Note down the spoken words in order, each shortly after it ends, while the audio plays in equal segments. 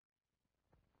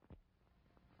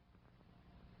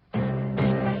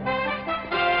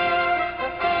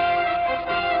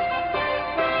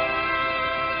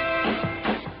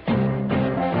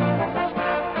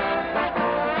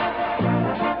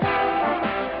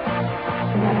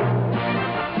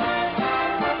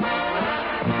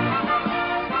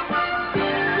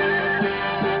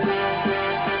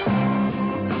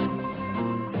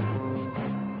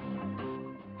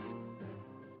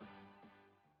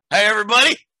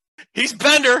everybody. He's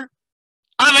Bender.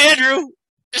 I'm Andrew.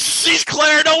 She's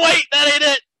Claire. No, wait, that ain't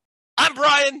it. I'm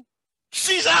Brian.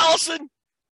 She's Allison.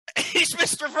 He's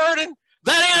Mr. Vernon.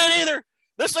 That ain't it either.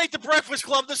 This ain't the Breakfast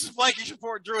Club. This is Vikings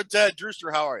Report. Drew and Ted.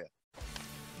 Drewster, how are you?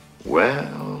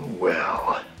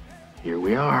 Well, here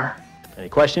we are. Any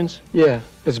questions? Yeah.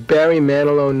 Does Barry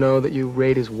Manilow know that you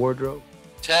raid his wardrobe?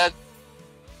 Ted,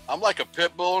 I'm like a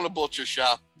pit bull in a butcher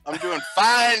shop. I'm doing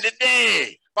fine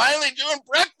today. Finally doing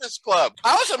Breakfast Club.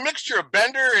 I was a mixture of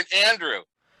Bender and Andrew.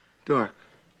 Dork.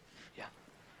 Yeah.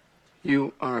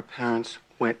 You are a parent's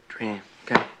wet dream,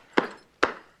 okay?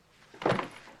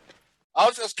 I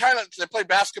was just kind of, they play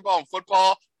basketball and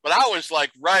football, but I was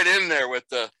like right in there with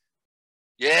the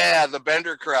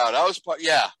Bender crowd. I would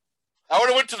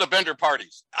have went to the Bender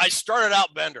parties. I started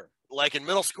out Bender. Like in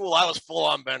middle school, I was full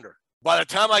on Bender. By the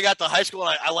time I got to high school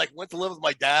and I went to live with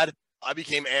my dad, I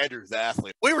became Andrew, the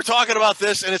athlete. We were talking about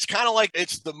this, and it's kind of like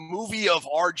it's the movie of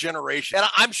our generation. And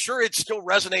I'm sure it still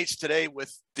resonates today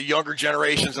with the younger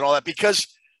generations and all that, because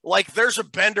like there's a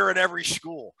Bender in every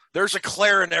school. There's a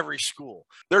Claire in every school.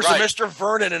 There's a Mr.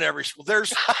 Vernon in every school.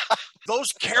 There's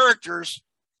those characters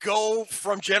go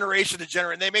from generation to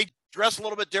generation. They may dress a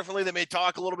little bit differently. They may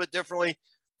talk a little bit differently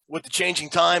with the changing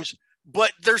times,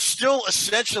 but they're still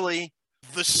essentially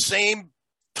the same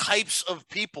types of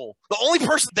people. The only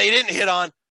person they didn't hit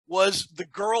on was the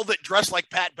girl that dressed like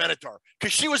Pat Benatar,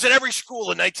 because she was in every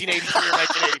school in 1983 or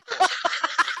 1984.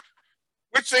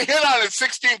 Which they hit on in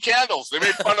 16 Candles. They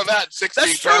made fun of that in 16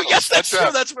 That's true. Candles. Yes, that's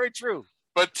true. That's very true.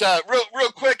 But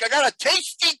real quick, I haven't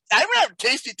had a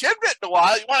tasty tidbit in a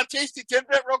while. You want a tasty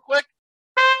tidbit real quick?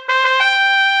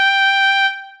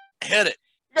 Hit it.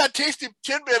 We got a tasty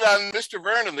tidbit on Mr.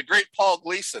 Vernon, the great Paul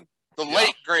Gleason. The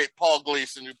late, great Paul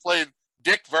Gleason, who played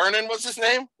Dick Vernon, was his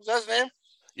name? Was that his name?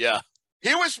 Yeah.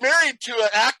 He was married to an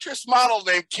actress model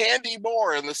named Candy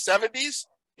Moore in the 70s.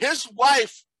 His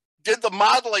wife did the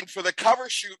modeling for the cover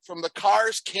shoot from the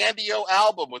Cars Candy-O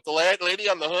album with the lady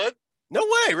on the hood. No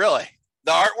way, really?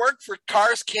 The artwork for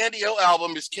Cars Candy-O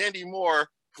album is Candy Moore,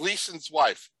 Gleason's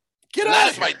wife. Get out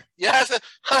of here. That's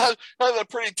a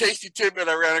pretty tasty tidbit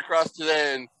I ran across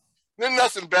today, and there's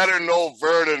nothing better than old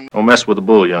Vernon. Don't mess with the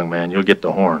bull, young man. You'll get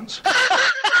the horns.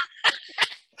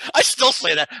 I still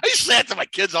say that. I used to say that to my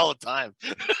kids all the time.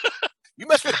 You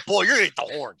mess with the bull, you're going to get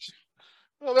the horns.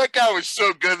 Well, that guy was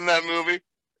so good in that movie.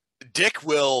 Dick,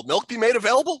 will milk be made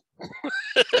available?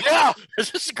 Yeah.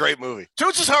 This is a great movie.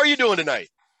 Toots, how are you doing tonight?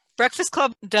 Breakfast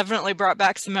Club definitely brought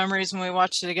back some memories when we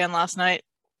watched it again last night.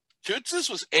 Toots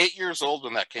was 8 years old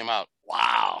when that came out.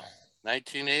 Wow.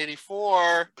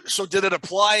 1984. So did it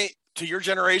apply to your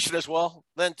generation as well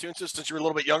then, Toots, since you were a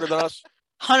little bit younger than us?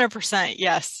 100%,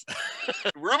 yes.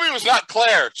 Ruby was not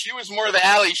Claire. She was more the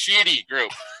Ali Sheedy group.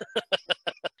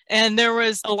 And there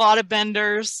was a lot of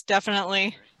Benders,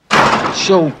 definitely.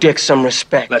 Show Dick some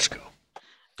respect. Let's go.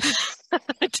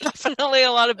 Definitely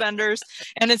a lot of Benders.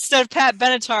 And instead of Pat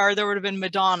Benatar, there would have been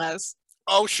Madonnas.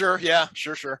 Oh, sure. Yeah,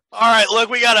 sure. All right, look,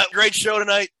 we got a great show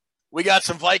tonight. We got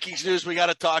some Vikings news we got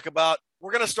to talk about.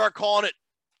 We're going to start calling it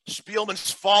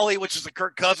Spielman's Folly, which is the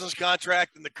Kirk Cousins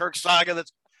contract and the Kirk saga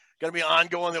that's going to be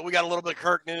ongoing. That we got a little bit of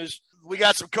Kirk news. We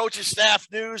got some coaching staff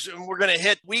news, and we're going to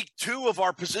hit week 2 of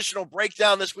our positional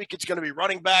breakdown. This week it's going to be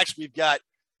running backs. We've got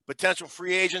potential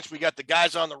free agents. We got the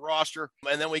guys on the roster,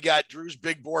 and then we got Drew's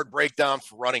big board breakdown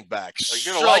for running backs.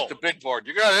 You're going to like the big board.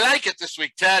 You're going to like it this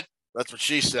week, Ted. That's what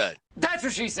she said. That's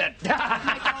what she said.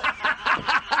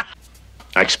 I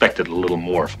expected a little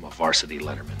more from a varsity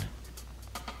letterman.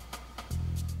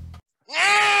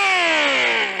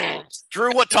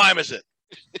 Drew, what time is it?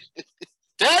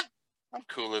 Ted, I'm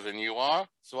cooler than you are,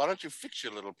 so why don't you fix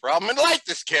your little problem and light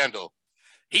this candle?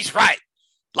 He's right.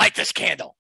 Light this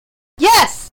candle.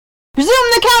 Yes! Resume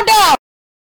the countdown!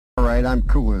 All right, I'm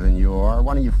cooler than you are.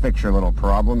 Why don't you fix your little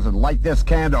problems and light this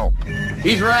candle?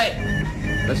 He's right.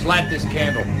 Let's light this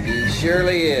candle. He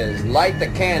surely is. Light the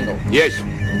candle. Yes.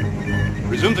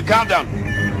 Resume the countdown.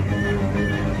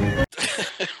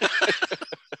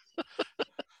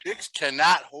 Chicks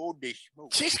cannot hold their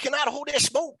smoke. Chicks cannot hold their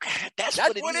smoke. That's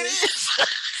what it is.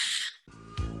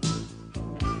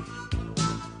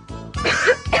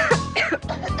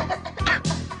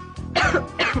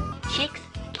 Chicks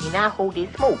cannot hold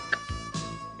their smoke.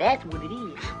 That's what it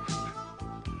is.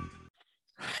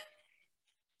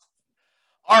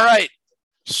 All right.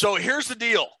 So here's the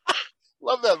deal.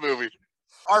 Love that movie.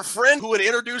 Our friend who had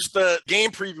introduced the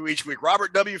game preview each week,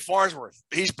 Robert W. Farnsworth,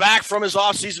 he's back from his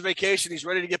off-season vacation. He's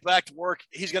ready to get back to work.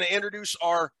 He's going to introduce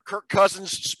our Kirk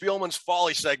Cousins Spielman's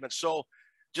Folly segment. So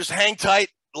just hang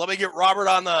tight. Let me get Robert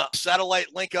on the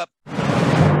satellite link up.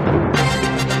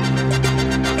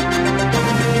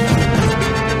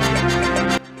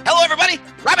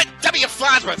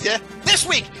 mess with you. This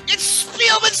week, it's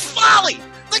Spielman's Folly,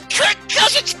 the Kirk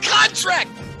Cousins contract,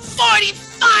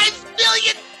 $45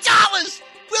 million.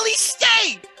 Will he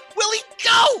stay? Will he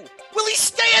go? Will he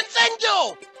stay and then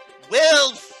go?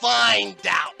 We'll find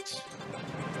out.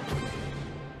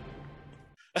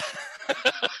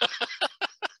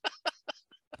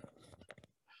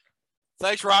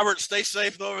 Thanks, Robert. Stay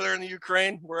safe over there in the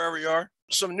Ukraine, wherever you are.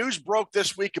 Some news broke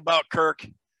this week about Kirk.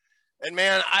 And,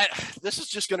 man, this is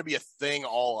just going to be a thing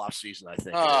all offseason, I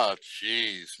think. Oh,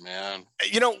 jeez, man.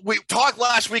 You know, we talked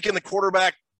last week in the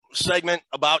quarterback segment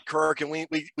about Kirk, and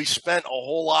we spent a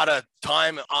whole lot of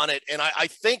time on it. And I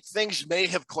think things may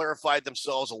have clarified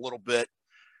themselves a little bit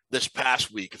this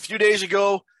past week. A few days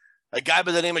ago, a guy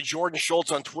by the name of Jordan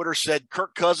Schultz on Twitter said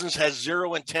Kirk Cousins has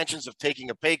zero intentions of taking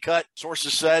a pay cut.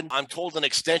 Sources said, I'm told an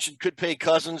extension could pay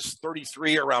Cousins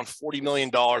around $40 million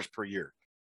per year.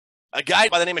 A guy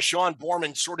by the name of Sean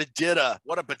Borman sort of did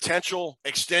what a potential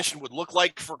extension would look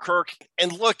like for Kirk.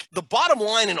 And look, the bottom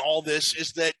line in all this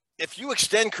is that if you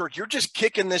extend Kirk, you're just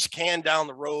kicking this can down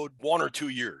the road 1 or 2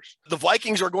 years. The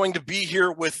Vikings are going to be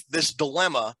here with this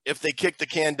dilemma if they kick the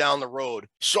can down the road.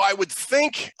 So I would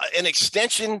think an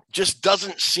extension just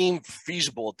doesn't seem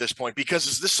feasible at this point, because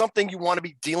is this something you want to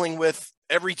be dealing with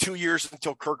every 2 years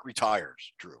until Kirk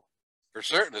retires, Drew? For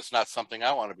certain, it's not something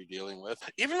I want to be dealing with.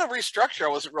 Even the restructure, I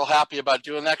wasn't real happy about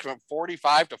doing that from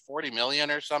 45 to 40 million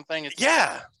or something.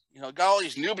 Yeah. You know, got all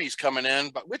these newbies coming in,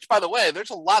 but which, by the way, there's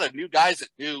a lot of new guys at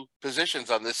new positions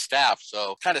on this staff.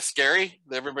 So kind of scary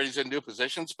that everybody's in new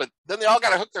positions, but then they all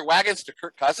got to hook their wagons to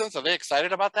Kirk Cousins. Are they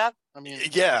excited about that? I mean,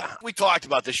 yeah, we talked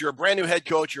about this. You're a brand new head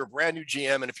coach. You're a brand new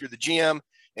GM. And if you're the GM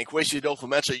and Kwesi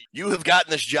Adofo-Mensah, you have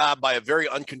gotten this job by a very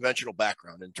unconventional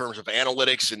background in terms of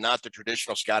analytics and not the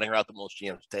traditional scouting route that most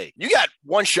GMs take. You got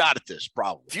one shot at this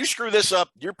problem. If you screw this up,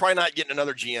 you're probably not getting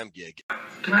another GM gig.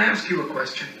 Can I ask you a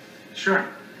question? Sure.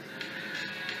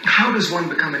 How does one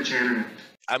become a janitor?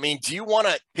 I mean, do you want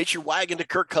to hitch your wagon to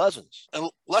Kirk Cousins?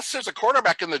 Unless there's a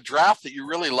quarterback in the draft that you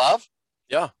really love.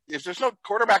 Yeah. If there's no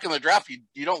quarterback in the draft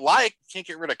you don't like, you can't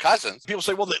get rid of Cousins. People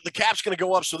say, well, the cap's going to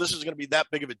go up, so this is going to be that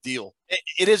big of a deal.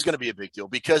 It is going to be a big deal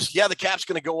because, yeah, the cap's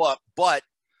going to go up, but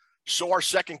so are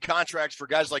second contracts for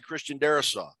guys like Christian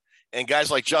Darrisaw and guys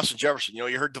like Justin Jefferson. You know,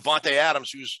 you heard Devontae Adams,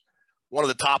 who's one of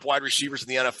the top wide receivers in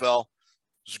the NFL,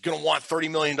 is going to want $30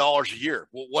 million a year.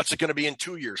 Well, what's it going to be in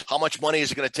 2 years? How much money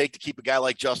is it going to take to keep a guy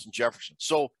like Justin Jefferson?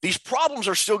 So these problems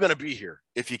are still going to be here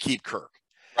if you keep Kirk.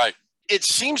 Right. It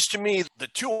seems to me the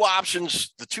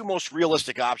two most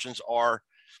realistic options are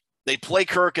they play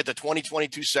Kirk at the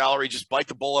 2022 salary, just bite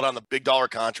the bullet on the big dollar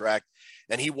contract,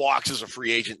 and he walks as a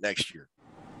free agent next year.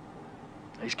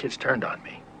 These kids turned on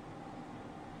me.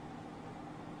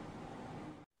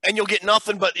 And you'll get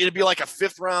nothing, but it'll be like a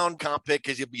 5th-round comp pick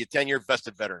because you'll be a 10-year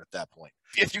vested veteran at that point.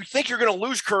 If you think you're going to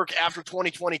lose Kirk after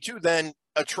 2022, then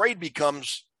a trade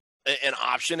becomes an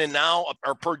option. And now,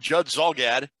 or per Judd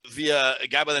Zulgad, via a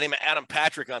guy by the name of Adam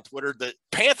Patrick on Twitter, the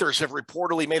Panthers have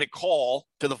reportedly made a call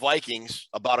to the Vikings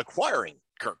about acquiring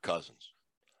Kirk Cousins.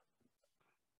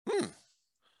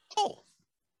 Oh.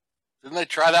 Didn't they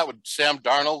try that with Sam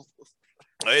Darnold?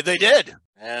 They did.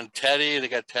 And Teddy, they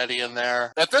got Teddy in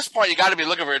there. At this point, you got to be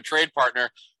looking for a trade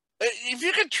partner. If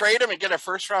you can trade him and get a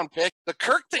 1st-round pick, the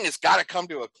Kirk thing has got to come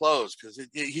to a close because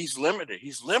he's limited.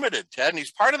 He's limited, Ted, and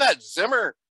he's part of that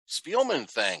Zimmer-Spielman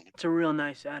thing. It's a real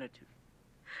nice attitude.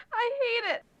 I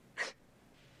hate it.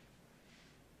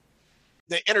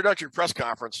 The introductory press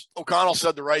conference, O'Connell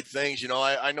said the right things. You know,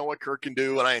 I know what Kirk can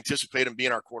do, and I anticipate him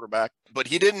being our quarterback. But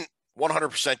he didn't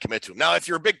 100% commit to him. Now, if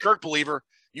you're a big Kirk believer,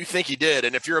 you think he did.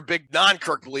 And if you're a big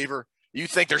non-Kirk believer, you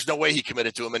think there's no way he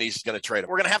committed to him and he's going to trade him.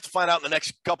 We're going to have to find out in the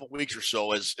next couple of weeks or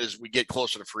so as we get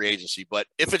closer to free agency. But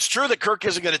if it's true that Kirk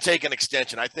isn't going to take an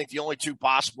extension, I think the only two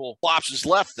possible options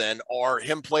left then are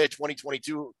him play a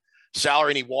 2022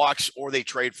 salary and he walks, or they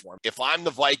trade for him. If I'm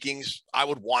the Vikings, I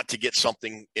would want to get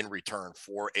something in return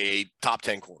for a top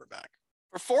 10 quarterback.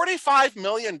 For $45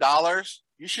 million,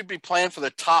 you should be playing for the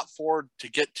top 4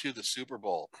 to get to the Super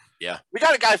Bowl. Yeah. We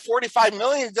got a guy $45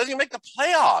 million. He doesn't even make the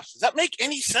playoffs. Does that make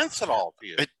any sense at all to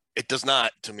you? It does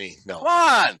not to me. No. Come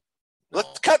on.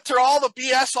 Let's cut through all the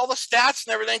BS, all the stats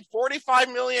and everything.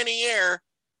 $45 million a year,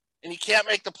 and you can't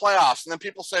make the playoffs. And then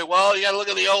people say, well, you got to look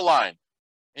at the O-line,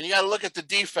 and you got to look at the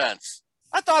defense.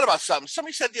 I thought about something.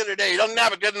 Somebody said the other day, he doesn't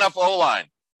have a good enough O-line.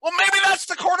 Well, maybe that's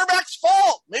the quarterback's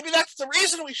fault. Maybe that's the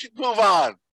reason we should move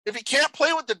on. If he can't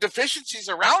play with the deficiencies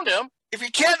around him, if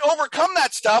he can't overcome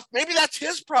that stuff, maybe that's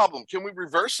his problem. Can we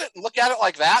reverse it and look at it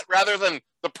like that rather than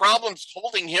the problem's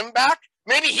holding him back?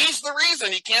 Maybe he's the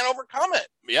reason he can't overcome it.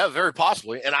 Yeah, very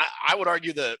possibly. And I would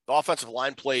argue the offensive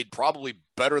line played probably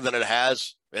better than it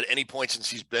has at any point since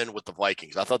he's been with the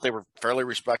Vikings. I thought they were fairly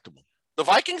respectable. The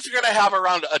Vikings are going to have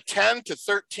around a 10 to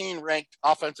 13 ranked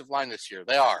offensive line this year.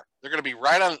 They are. They're going to be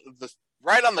right on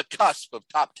the cusp of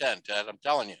top 10, Ted, I'm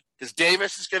telling you. Because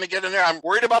Davis is going to get in there. I'm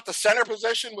worried about the center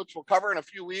position, which we'll cover in a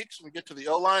few weeks when we get to the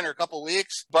O-line or a couple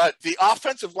weeks. But the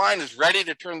offensive line is ready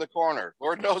to turn the corner.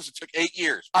 Lord knows it took 8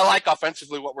 years. I like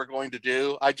offensively what we're going to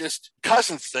do.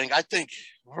 Cousins thing, I think.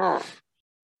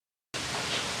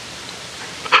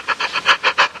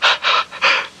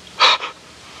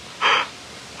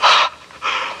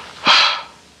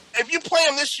 If you play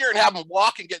him this year and have him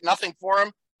walk and get nothing for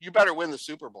him, you better win the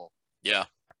Super Bowl. Yeah,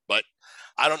 but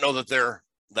I don't know that they're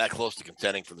that close to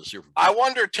contending for the Super Bowl. I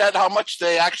wonder, Ted, how much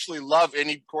they actually love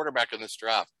any quarterback in this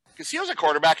draft. Because he was a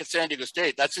quarterback at San Diego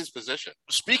State. That's his position.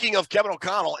 Speaking of Kevin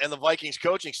O'Connell and the Vikings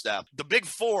coaching staff, the big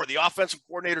four, the offensive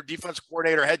coordinator, defensive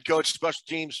coordinator, head coach, special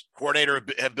teams coordinator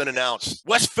have been announced.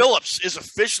 Wes Phillips is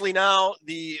officially now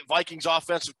the Vikings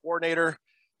offensive coordinator,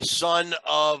 son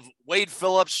of Wade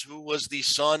Phillips, who was the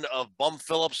son of Bum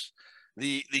Phillips,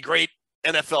 the great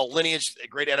NFL lineage, a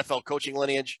great NFL coaching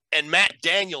lineage. And Matt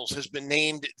Daniels has been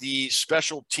named the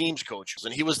special teams coach,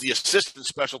 and he was the assistant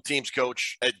special teams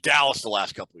coach at Dallas the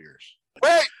last couple of years.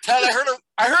 Wait, Ted, I heard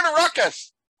a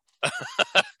ruckus.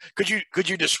 Could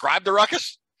you describe the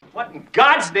ruckus? What in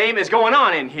God's name is going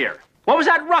on in here? What was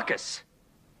that ruckus?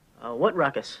 What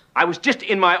ruckus? I was just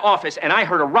in my office and I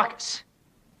heard a ruckus.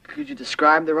 Could you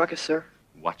describe the ruckus, sir?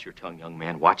 Watch your tongue, young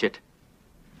man. Watch it.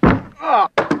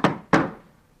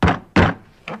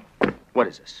 What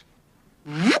is this?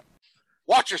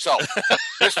 Watch yourself,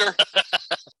 mister.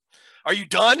 Are you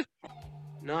done?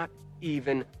 Not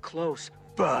even close,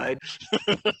 bud.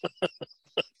 What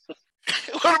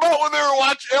about when they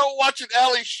were watching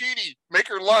Ally Sheedy make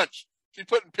her lunch? She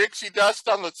putting pixie dust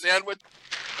on the sandwich.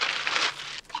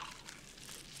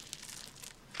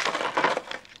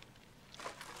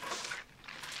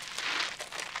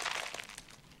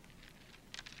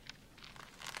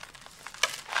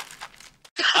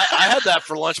 I had that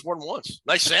for lunch more than once.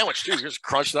 Nice sandwich, too. You just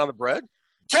crunched it on the bread.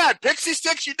 Ted, pixie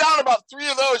sticks you down about 3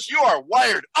 of those. You are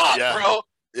wired up, bro.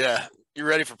 Yeah, you're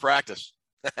ready for practice.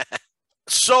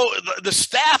 So the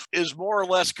staff is more or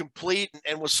less complete,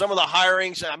 and with some of the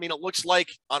hirings, I mean, it looks like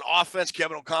on offense,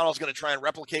 Kevin O'Connell is going to try and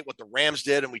replicate what the Rams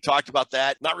did, and we talked about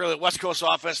that. Not really a West Coast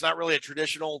offense, not really a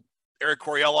traditional Eric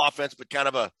Coryell offense, but kind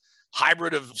of a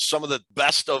hybrid of some of the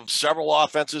best of several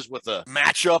offenses with a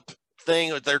matchup thing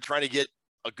that they're trying to get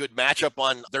a good matchup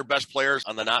on their best players,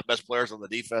 on the not best players on the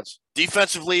defense.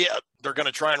 Defensively, they're going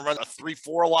to try and run a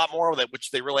 3-4 a lot more, which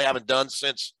they really haven't done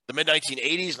since the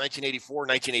mid-1980s, 1984,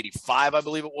 1985, I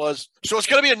believe it was. So it's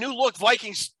going to be a new-look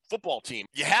Vikings football team.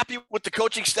 You happy with the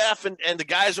coaching staff and the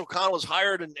guys O'Connell has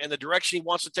hired and the direction he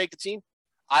wants to take the team?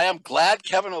 I am glad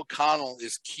Kevin O'Connell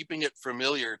is keeping it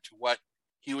familiar to what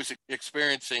he was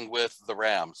experiencing with the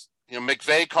Rams. You know,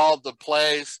 McVay called the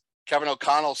plays. Kevin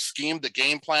O'Connell schemed the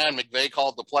game plan. McVay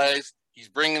called the plays. He's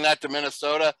bringing that to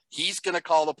Minnesota. He's going to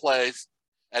call the plays.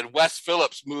 And Wes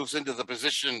Phillips moves into the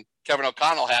position Kevin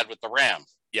O'Connell had with the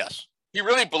Rams. Yes. He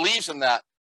really believes in that,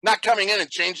 not coming in and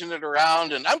changing it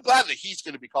around. And I'm glad that he's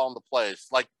going to be calling the plays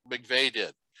like McVay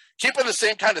did. Keeping the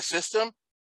same kind of system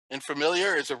and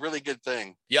familiar is a really good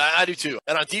thing. Yeah, I do too.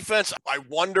 And on defense, I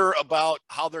wonder about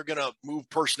how they're going to move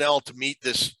personnel to meet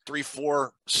this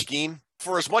 3-4 scheme.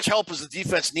 For as much help as the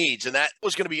defense needs, and that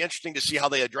was going to be interesting to see how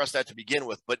they address that to begin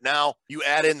with. But now you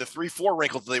add in the 3-4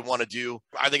 wrinkle that they want to do.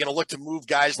 Are they going to look to move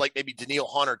guys like maybe Danielle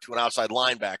Hunter to an outside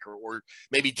linebacker, or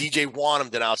maybe DJ Wanham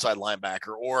to an outside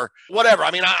linebacker, or whatever? I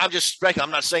mean, I'm just speculating.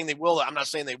 I'm not saying they will. I'm not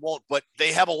saying they won't. But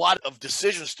they have a lot of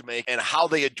decisions to make, and how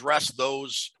they address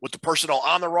those with the personnel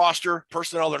on the roster.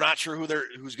 Personnel, they're not sure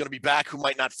who's going to be back, who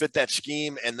might not fit that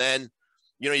scheme. And then,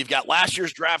 you've got last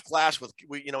year's draft class with,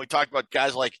 we talked about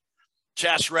guys like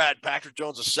Chas Surratt, Patrick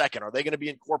Jones II. Are they going to be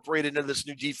incorporated into this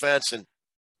new defense and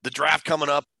the draft coming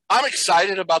up? I'm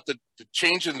excited about the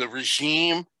change in the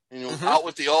regime. Out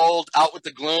with the old, out with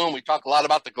the gloom. We talk a lot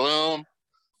about the gloom.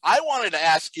 I wanted to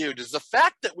ask you, does the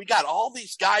fact that we got all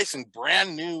these guys in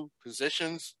brand new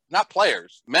positions, not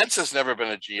players, Mensa's never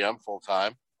been a GM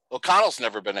full-time. O'Connell's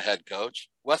never been a head coach.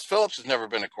 Wes Phillips has never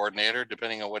been a coordinator,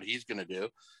 depending on what he's going to do.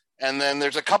 And then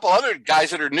there's a couple other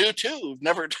guys that are new too, who've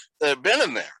never been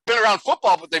in there, been around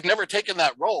football, but they've never taken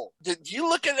that role. Did you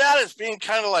look at that as being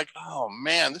kind of like, oh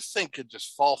man, this thing could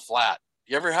just fall flat?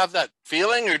 Do you ever have that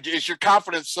feeling, or is your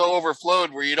confidence so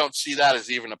overflowed where you don't see that as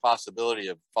even a possibility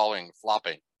of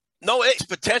flopping? No, it's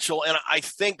potential. And I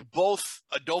think both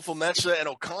Adolfo Mensa and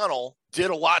O'Connell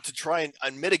did a lot to try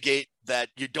and mitigate that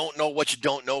you don't know what you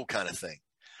don't know kind of thing.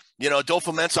 You know,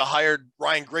 Adolfo Mensa hired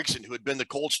Ryan Grigson, who had been the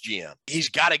Colts GM. He's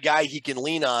got a guy he can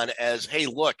lean on as, hey,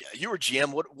 look, you were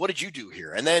GM. What did you do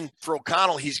here? And then for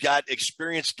O'Connell, he's got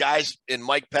experienced guys in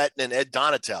Mike Pettin and Ed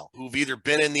Donatel, who've either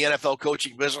been in the NFL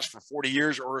coaching business for 40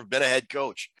 years or have been a head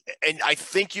coach. And I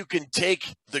think you can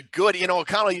take the good, you know,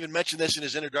 O'Connell even mentioned this in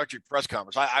his introductory press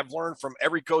conference. I've learned from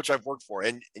every coach I've worked for,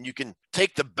 and you can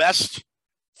take the best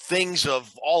things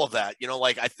of all of that. You know,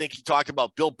 like I think he talked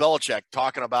about Bill Belichick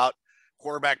talking about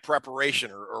quarterback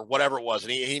preparation or whatever it was.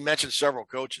 And he mentioned several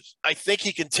coaches. I think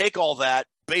he can take all that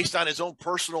based on his own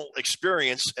personal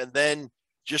experience and then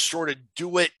just sort of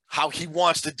do it how he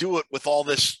wants to do it with all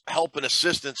this help and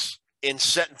assistance in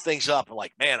setting things up. And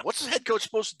like, man, what's the head coach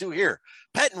supposed to do here?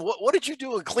 Pettin, what did you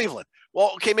do in Cleveland?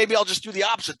 Well, okay, maybe I'll just do the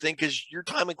opposite thing because your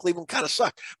time in Cleveland kind of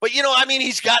sucked. But, you know, I mean,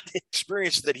 he's got the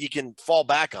experience that he can fall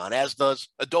back on, as does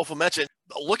Adolfo Mensa.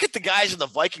 Look at the guys in the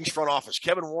Vikings front office.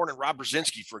 Kevin Warren and Rob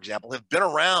Brzezinski, for example, have been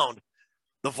around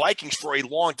the Vikings for a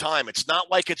long time. It's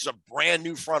not like it's a brand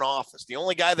new front office. The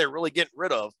only guy they're really getting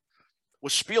rid of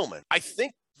was Spielman. I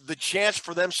think the chance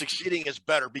for them succeeding is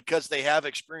better because they have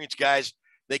experienced guys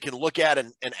they can look at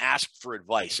and ask for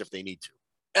advice if they need to.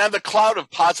 And the cloud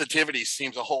of positivity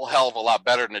seems a whole hell of a lot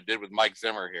better than it did with Mike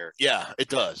Zimmer here. Yeah, it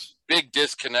does. Big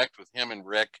disconnect with him and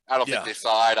Rick. I don't think they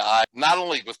saw eye to eye, not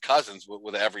only with Cousins, but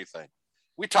with everything.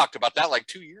 We talked about that like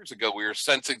 2 years ago. We were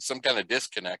sensing some kind of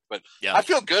disconnect, but I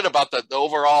feel good about the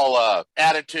overall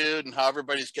attitude and how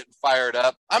everybody's getting fired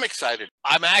up. I'm excited.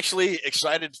 I'm actually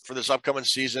excited for this upcoming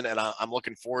season, and I'm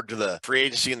looking forward to the free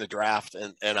agency and the draft,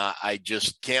 and I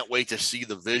just can't wait to see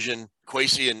the vision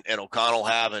Kwesi and O'Connell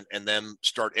have and them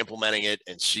start implementing it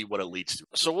and see what it leads to.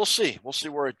 So we'll see. We'll see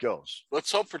where it goes.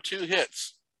 Let's hope for 2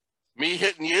 hits. Me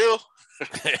hitting you.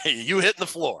 You hitting the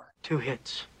floor. 2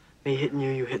 hits. Me hitting you,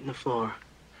 you hitting the floor.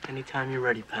 Anytime you're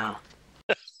ready, pal.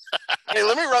 Hey,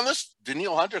 let me run this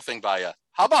Danielle Hunter thing by you.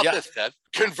 How about this, Ted?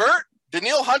 Convert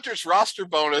Danielle Hunter's roster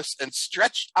bonus and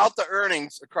stretch out the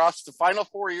earnings across the final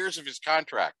 4 years of his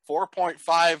contract,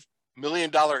 $4.5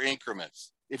 million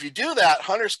increments. If you do that,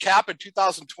 Hunter's cap in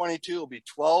 2022 will be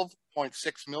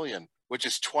 $12.6 million, which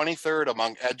is 23rd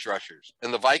among edge rushers.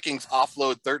 And the Vikings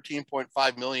offload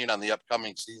 $13.5 million on the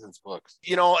upcoming season's books.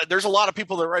 You know, there's a lot of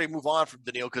people that are ready to move on from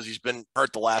Danielle because he's been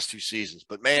hurt the last 2 seasons.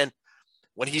 But, man,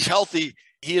 when he's healthy,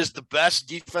 he is the best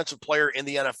defensive player in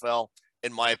the NFL,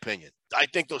 in my opinion. I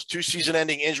think those 2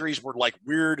 season-ending injuries were like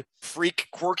weird, freak,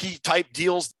 quirky type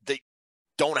deals that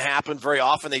don't happen very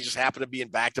often. They just happen to be in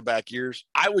back-to-back years.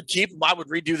 I would keep him. I would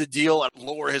redo the deal and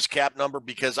lower his cap number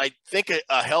because I think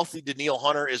a healthy Danielle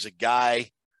Hunter is a guy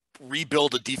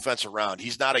rebuild a defense around.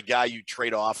 He's not a guy you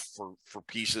trade off for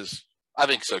pieces. I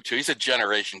think so, too. He's a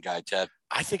generation guy, Ted.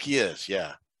 I think he is,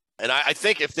 yeah. And I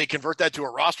think if they convert that to a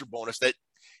roster bonus, that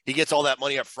he gets all that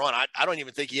money up front, I don't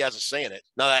even think he has a say in it.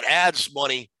 Now, that adds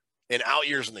money in out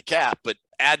years in the cap, but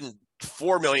adding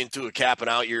 $4 million to a cap in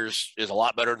out years is a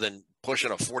lot better than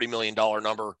pushing a $40 million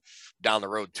number down the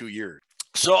road 2 years.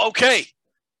 So, okay,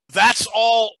 that's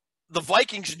all the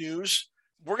Vikings news.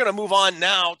 We're going to move on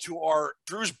now to our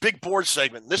Drew's Big Board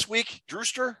segment. This week,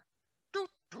 Drewster.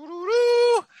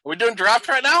 Are we doing draft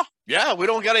right now? Yeah, we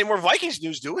don't got any more Vikings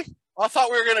news, do we? Well, I thought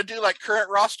we were going to do like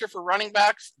current roster for running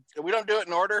backs. We don't do it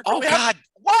in order. Oh, God.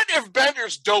 What if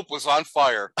Bender's dope was on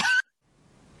fire?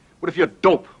 What if your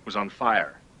dope was on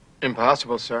fire?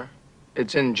 Impossible, sir.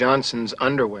 It's in Johnson's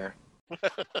underwear.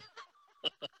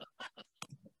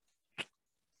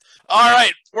 All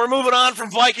right, we're moving on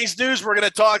from Vikings news. We're going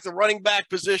to talk the running back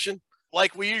position.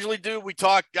 Like we usually do, we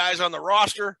talk guys on the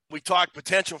roster. We talk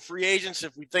potential free agents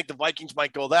if we think the Vikings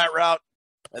might go that route.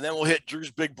 And then we'll hit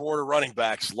Drew's big board of running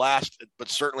backs last, but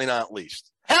certainly not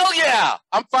least. Hell yeah!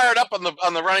 I'm fired up on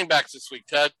the running backs this week,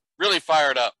 Ted. Really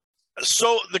fired up.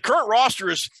 So the current roster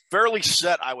is fairly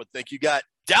set, I would think. You got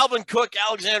Dalvin Cook,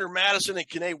 Alexander Madison, and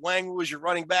Kene Nwangwu as your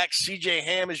running back. C.J.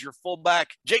 Ham is your fullback.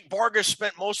 Jake Vargas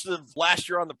spent most of last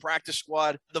year on the practice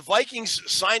squad. The Vikings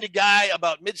signed a guy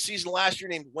about midseason last year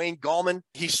named Wayne Gallman.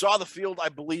 He saw the field, I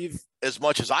believe, as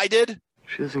much as I did.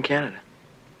 She lives in Canada.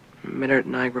 Met her at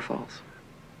Niagara Falls.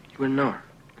 You wouldn't know her.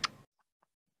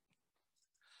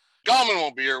 Gallman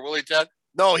won't be here, will he, Ted?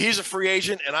 No, he's a free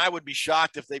agent, and I would be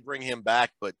shocked if they bring him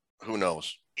back, but who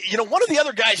knows? You know, one of the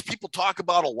other guys people talk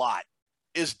about a lot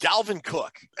is Dalvin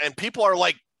Cook. And people are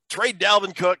like, trade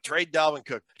Dalvin Cook, trade Dalvin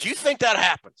Cook. Do you think that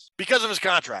happens because of his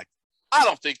contract? I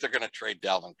don't think they're going to trade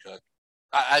Dalvin Cook.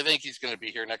 I think he's going to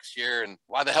be here next year. And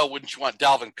why the hell wouldn't you want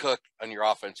Dalvin Cook on your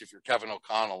offense if you're Kevin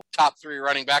O'Connell? Top 3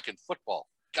 running back in football.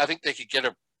 I think they could get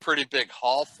a pretty big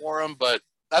haul for him, but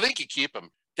I think you keep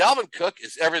him. Dalvin Cook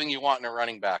is everything you want in a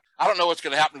running back. I don't know what's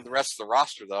going to happen to the rest of the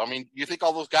roster, though. I mean, you think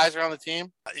all those guys are on the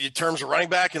team? In terms of running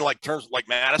back and terms like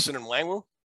Madison and Wangwu?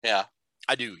 Yeah.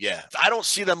 I do, yeah. I don't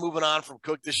see them moving on from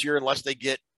Cook this year unless they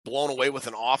get blown away with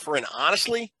an offer. And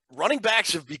honestly, running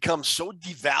backs have become so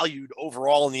devalued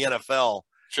overall in the NFL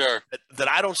Sure. that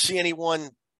I don't see anyone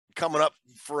coming up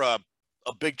for a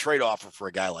big trade offer for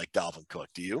a guy like Dalvin Cook.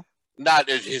 Do you? Not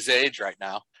at his age right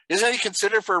now. Isn't he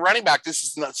considered for a running back? This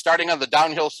is not starting on the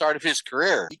downhill start of his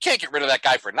career. You can't get rid of that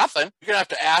guy for nothing. You're going to have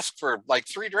to ask for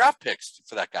 3 draft picks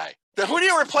for that guy. Then who do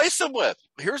you replace him with?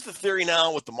 Here's the theory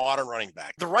now with the modern running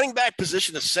back. The running back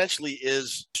position essentially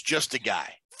is just a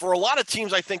guy. For a lot of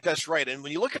teams, I think that's right. And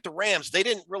when you look at the Rams, they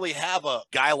didn't really have a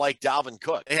guy like Dalvin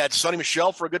Cook. They had Sonny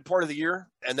Michel for a good part of the year,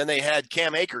 and then they had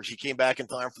Cam Akers. He came back in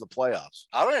time for the playoffs.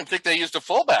 I don't even think they used a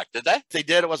fullback, did they? They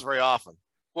did. It wasn't very often.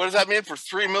 What does that mean for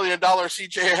 $3 million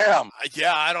CJ Ham?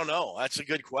 Yeah, I don't know. That's a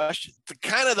good question.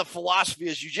 The philosophy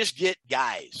is you just get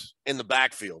guys in the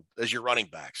backfield as your running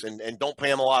backs and don't pay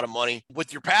them a lot of money.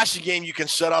 With your passing game, you can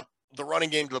set up the running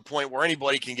game to the point where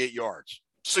anybody can get yards.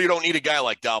 So you don't need a guy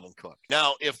like Dalvin Cook.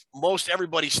 Now, if most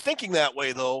everybody's thinking that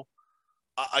way, though,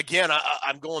 again,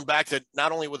 I'm going back to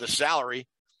not only with the salary.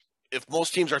 If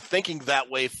most teams are thinking that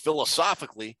way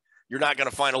philosophically, you're not going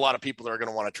to find a lot of people that are going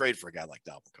to want to trade for a guy like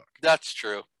Dalvin Cook. That's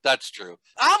true. That's true.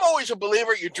 I'm always a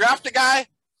believer. You draft a guy,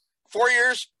 4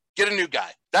 years, get a new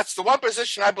guy. That's the one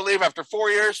position I believe after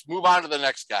 4 years, move on to the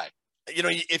next guy. You know,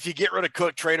 if you get rid of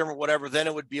Cook, trade him or whatever, then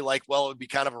it would be it would be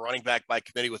kind of a running back by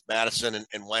committee with Madison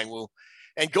and Wangwu.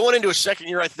 And going into a second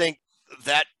year, I think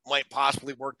that might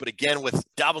possibly work. But again, with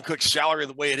Dalvin Cook's salary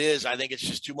the way it is, I think it's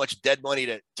just too much dead money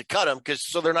to cut him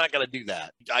so they're not going to do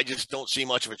that. I just don't see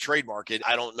much of a trade market.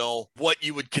 I don't know what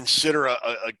you would consider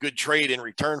a good trade in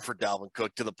return for Dalvin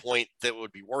Cook to the point that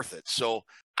would be worth it. So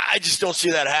I just don't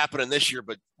see that happening this year.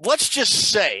 But let's just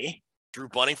say, Drew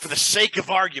Bunning, for the sake of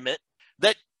argument,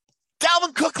 that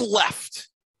Dalvin Cook left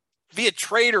via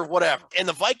trade or whatever, and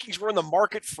the Vikings were in the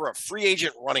market for a free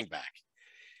agent running back.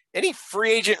 Any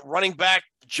free agent running back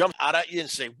jump out at you and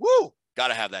say, woo, got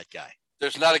to have that guy.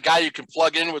 There's not a guy you can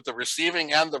plug in with the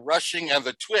receiving and the rushing and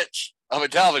the twitch of a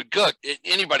Dalvin Cook.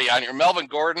 Anybody on here. Melvin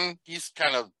Gordon, he's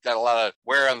kind of got a lot of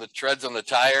wear on the treads on the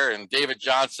tire. And David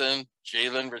Johnson,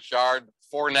 Jalen Richard,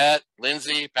 Fournette,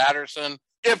 Lindsey, Patterson.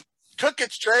 If Cook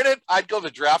gets traded, I'd go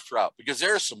the draft route because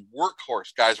there are some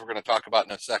workhorse guys we're going to talk about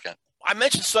in a second. I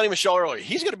mentioned Sonny Michel earlier.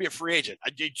 He's going to be a free agent.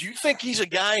 Do you think he's a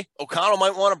guy O'Connell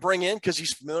might want to bring in because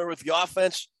he's familiar with the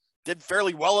offense, did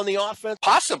fairly well in the offense?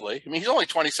 Possibly. I mean, he's only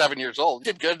 27 years old.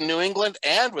 He did good in New England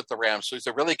and with the Rams, so he's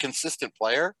a really consistent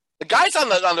player. The guys on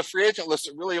the free agent list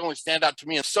that really only stand out to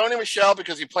me is Sonny Michel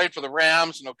because he played for the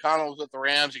Rams and O'Connell was with the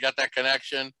Rams. You got that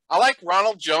connection. I like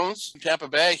Ronald Jones from Tampa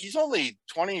Bay. He's only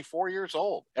 24 years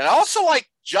old. And I also like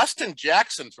Justin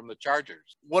Jackson from the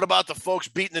Chargers. What about the folks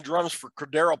beating the drums for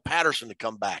Cordero Patterson to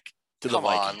come back to the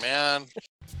Vikings? Come on, man.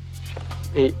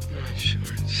 Eat my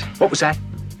shorts. What was that?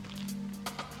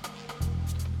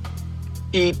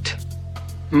 Eat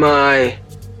my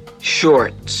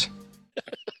shorts.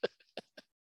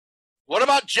 What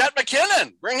about Jet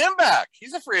McKinnon? Bring him back.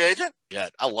 He's a free agent.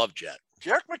 Jet. I love Jet.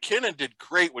 Jerick McKinnon did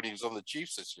great when he was on the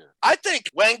Chiefs this year. I think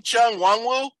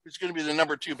Wangwu is going to be the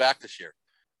number 2 back this year.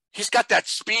 He's got that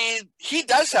speed. He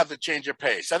does have the change of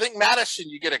pace. I think Madison,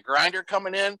 you get a grinder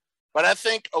coming in, but I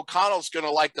think O'Connell's going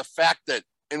to like the fact that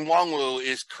Nwangu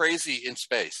is crazy in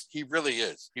space. He really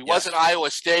is. He was at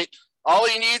Iowa State. All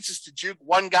he needs is to juke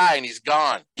one guy and he's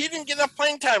gone. He didn't get enough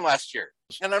playing time last year.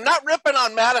 And I'm not ripping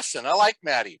on Madison. I like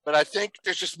Matty, but I think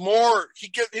there's just more.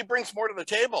 He brings more to the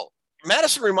table.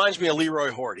 Madison reminds me of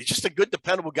Leroy Horde. He's just a good,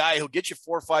 dependable guy. He'll get you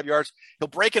 4 or 5 yards. He'll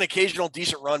break an occasional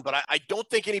decent run, but I don't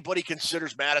think anybody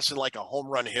considers Madison like a home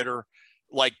run hitter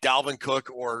like Dalvin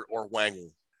Cook or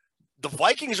Wangwu. The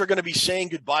Vikings are going to be saying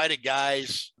goodbye to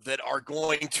guys that are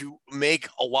going to make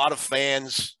a lot of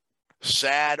fans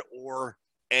sad or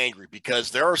angry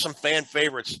because there are some fan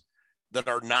favorites that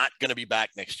are not going to be back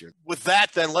next year. With that,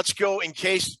 then, let's go in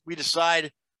case we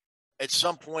decide at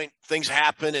some point things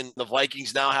happen and the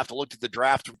Vikings now have to look at the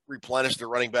draft to replenish their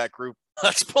running back group.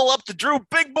 Let's pull up the Drew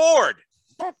big board.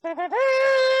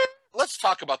 Let's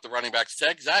talk about the running backs, Ted,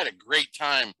 because I had a great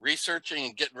time researching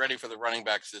and getting ready for the running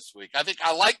backs this week. I think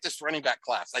I like this running back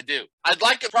class. I do. I'd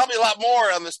like it probably a lot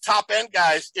more on this top end,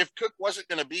 guys. If Cook wasn't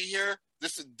going to be here,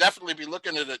 this would definitely be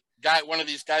looking at one of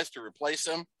these guys to replace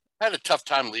him. I had a tough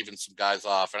time leaving some guys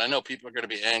off, and I know people are going to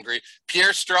be angry.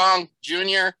 Pierre Strong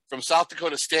Jr. from South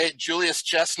Dakota State, Julius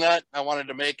Chestnut, I wanted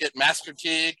to make it, Master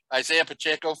Teague, Isaiah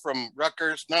Pacheco from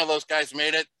Rutgers. None of those guys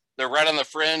made it. They're right on the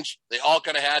fringe. They all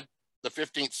could have had the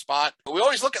 15th spot. But we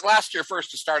always look at last year first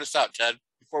to start us out, Ted.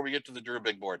 before we get to the Drew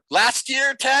Big Board. Last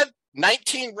year, Ted,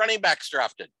 19 running backs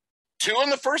drafted. 2 in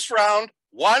the first round,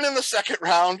 1 in the second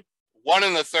round, 1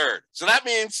 in the third. So that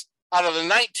means out of the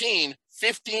 19,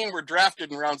 15 were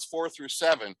drafted in rounds 4 through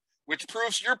 7, which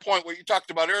proves your point, what you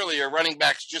talked about earlier, running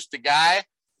back's just a guy.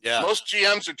 Yeah. Most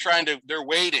GMs are they're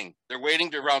waiting. They're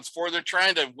waiting to rounds 4. They're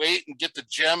trying to wait and get the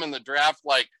gem in the draft,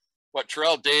 like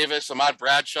Terrell Davis, Ahmad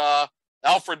Bradshaw,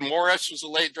 Alfred Morris was a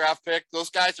late draft pick. Those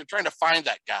guys are trying to find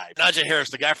that guy. Najee Harris,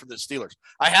 the guy from the Steelers.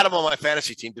 I had him on my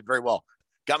fantasy team, did very well.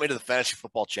 Got me to the fantasy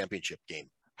football championship game.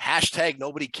 Hashtag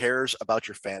nobody cares about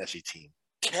your fantasy team.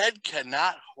 Ted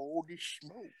cannot hold his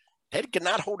smoke. Ted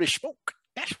cannot hold his smoke.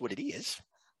 That's what it is.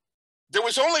 There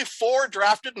was only 4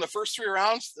 drafted in the first 3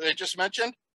 rounds that I just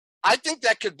mentioned. I think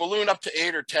that could balloon up to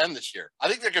 8 or 10 this year. I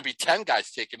think there could be 10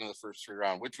 guys taken in the first 3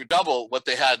 rounds, which would double what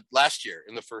they had last year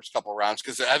in the first couple rounds,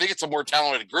 because I think it's a more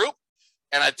talented group.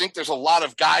 And I think there's a lot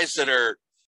of guys that are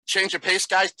change of pace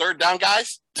guys, third down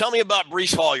guys. Tell me about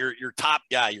Breece Hall, your top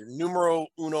guy, your numero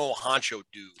uno honcho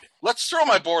dude. Let's throw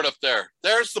my board up there.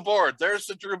 There's the board. There's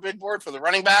the Drew Big Board for the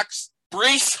running backs.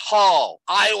 Breece Hall,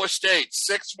 Iowa State,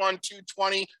 6'1",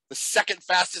 220, the second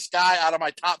fastest guy out of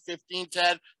my top 15,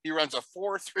 Ted. He runs a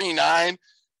 4.39.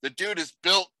 The dude is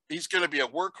built. He's going to be a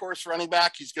workhorse running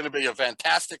back. He's going to be a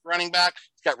fantastic running back.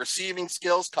 He's got receiving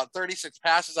skills, caught 36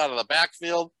 passes out of the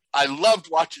backfield. I loved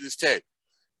watching his tape.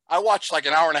 I watched like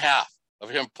an hour and a half of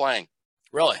him playing.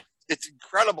 Really? It's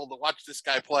incredible to watch this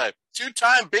guy play.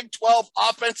 2-time Big 12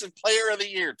 Offensive Player of the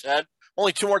Year, Ted.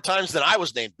 Only 2 more times than I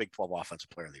was named Big 12 Offensive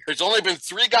Player of the Year. There's only been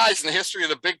 3 guys in the history of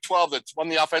the Big 12 that's won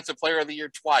the Offensive Player of the Year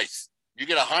twice. You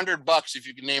get $100 if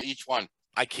you can name each one.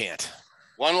 I can't.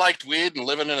 One liked weed and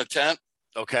living in a tent.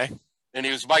 Okay. And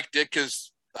he was Mike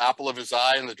Ditka's apple of his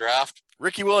eye in the draft.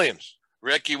 Ricky Williams.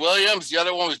 The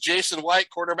other one was Jason White,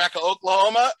 quarterback of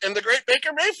Oklahoma, and the great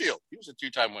Baker Mayfield. He was a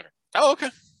 2-time winner. Oh, okay.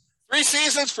 3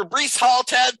 seasons for Breece Hall,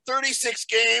 Ted, 36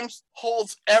 games,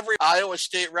 holds every Iowa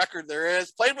State record there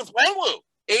is. Played with Wenwu,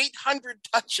 800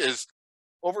 touches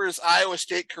over his Iowa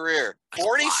State career,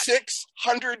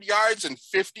 4,600 yards and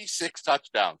 56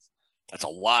 touchdowns. That's a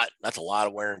lot. That's a lot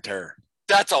of wear and tear.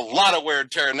 That's a lot of wear and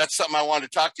tear, and that's something I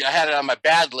wanted to talk to you. I had it on my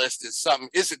bad list.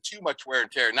 Is it too much wear and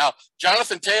tear? Now,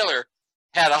 Jonathan Taylor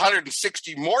had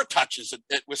 160 more touches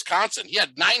at Wisconsin. He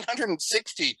had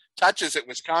 960 touches at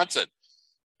Wisconsin.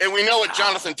 And we know what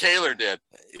Jonathan Taylor did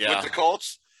with the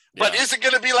Colts. But is it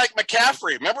going to be like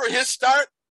McCaffrey? Remember his start?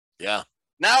 Yeah.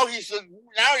 Now he's hurt.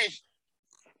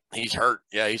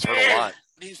 Yeah, he's hurt a lot.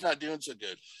 He's not doing so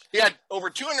good. He had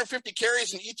over 250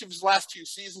 carries in each of his last 2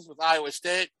 seasons with Iowa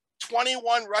State,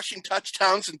 21 rushing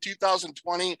touchdowns in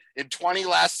 2020 and 20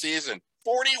 last season.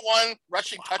 41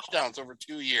 rushing touchdowns over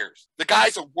 2 years. The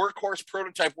guy's a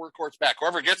prototype workhorse back.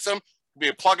 Whoever gets him,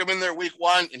 we'll plug him in there week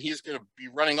 1, and he's going to be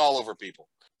running all over people.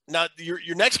 Now,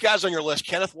 your next guys on your list,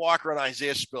 Kenneth Walker and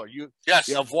Isaiah Spiller. Yes.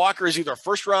 You have Walker as either a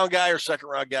first-round guy or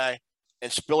second-round guy,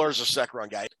 and Spiller is a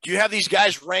second-round guy. Do you have these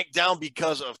guys ranked down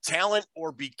because of talent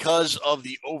or because of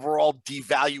the overall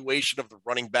devaluation of the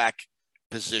running back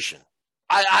position?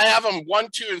 I have them 1,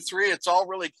 2, and 3. It's all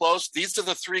really close. These are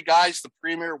the 3 guys, the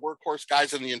premier workhorse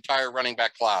guys in the entire running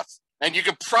back class. And you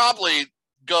could probably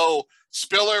go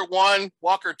Spiller 1,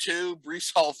 Walker 2,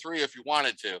 Breece Hall 3 if you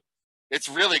wanted to. It's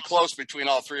really close between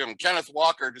all 3 of them. Kenneth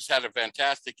Walker just had a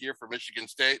fantastic year for Michigan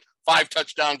State.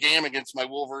 5-touchdown game against my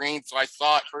Wolverines, so I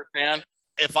saw it firsthand.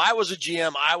 If I was a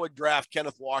GM, I would draft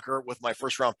Kenneth Walker with my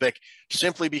first-round pick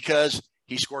simply because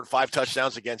he scored 5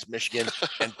 touchdowns against Michigan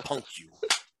and punked you.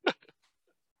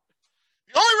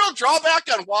 The only real drawback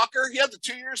on Walker, he had the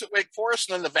 2 years at Wake Forest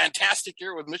and then the fantastic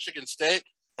year with Michigan State.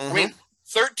 Mm-hmm. I mean,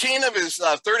 13 of his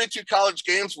 32 college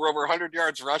games were over 100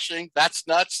 yards rushing. That's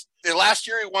nuts. Last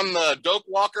year, he won the Doak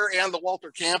Walker and the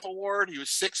Walter Camp Award. He was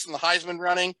 6th in the Heisman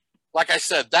running. Like I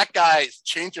said, that guy's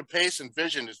change of pace and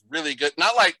vision is really good.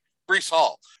 Not like Breece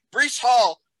Hall. Breece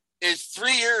Hall is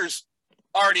 3 years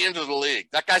already into the league.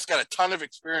 That guy's got a ton of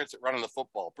experience at running the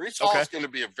football. Breece Hall is going to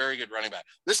be a very good running back.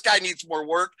 This guy needs more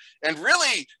work. And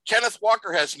really, Kenneth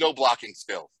Walker has no blocking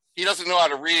skills. He doesn't know how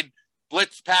to read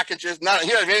blitz packages. He doesn't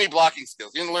have any blocking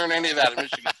skills. He didn't learn any of that at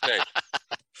Michigan State.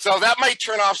 So that might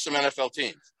turn off some NFL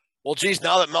teams. Well, geez,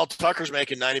 now that Mel Tucker's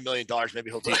making $90 million, maybe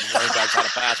he'll teach his running backs how to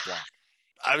pass block.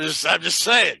 I'm just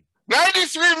saying.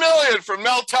 $93 million from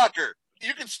Mel Tucker.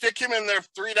 You can stick him in there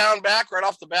 3-down back right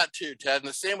off the bat too, Ted. And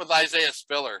the same with Isaiah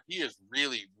Spiller. He is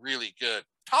really, really good.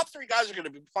 Top 3 guys are going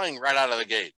to be playing right out of the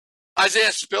gate.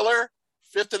 Isaiah Spiller,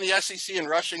 5th in the SEC in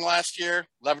rushing last year,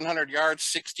 1,100 yards,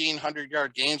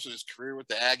 1,600-yard games of his career with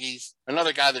the Aggies.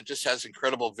 Another guy that just has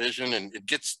incredible vision, and it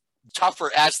gets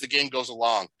tougher as the game goes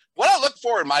along. What I look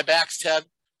for in my backs, Ted,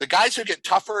 The guys who get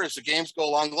tougher as the games go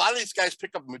along, a lot of these guys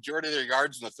pick up the majority of their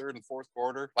yards in the third and fourth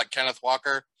quarter, like Kenneth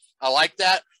Walker. I like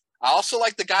that. I also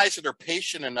like the guys that are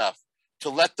patient enough to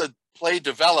let the play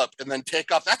develop and then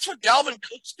take off. That's what Dalvin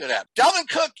Cook's good at. Dalvin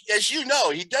Cook, as you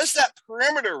know, he does that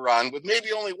perimeter run with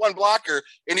maybe only one blocker,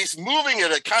 and he's moving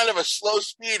it at kind of a slow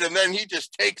speed, and then he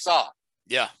just takes off.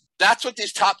 Yeah. That's what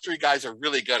these top three guys are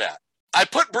really good at. I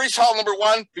put Breece Hall number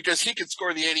one because he could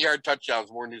score the 80-yard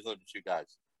touchdowns more than these other two guys.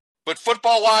 But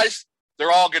football-wise,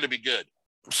 they're all going to be good.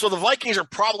 So the Vikings are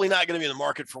probably not going to be in the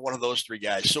market for one of those three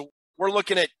guys. So we're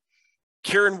looking at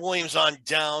Kieran Williams on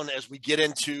down as we get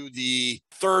into the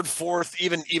third, fourth,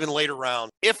 even later round.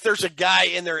 If there's a guy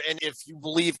in there, and if you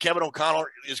believe Kevin O'Connell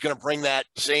is going to bring that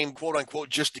same quote-unquote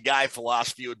just a guy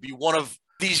philosophy, it would be one of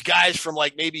these guys from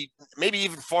like maybe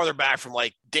even farther back from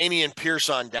like Dameon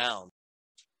Pierce on down.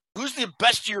 Who's the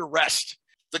best to your rest?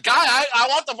 The guy I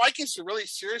want the Vikings to really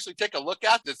seriously take a look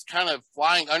at that's kind of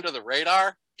flying under the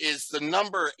radar is the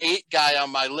number 8 guy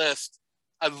on my list.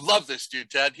 I love this dude,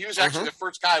 Ted. He was actually the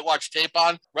first guy I watched tape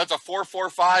on. Runs a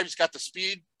 4.45. He's got the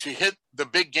speed to hit the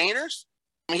big gainers.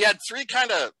 He had 3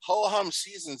 kind of ho-hum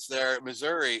seasons there at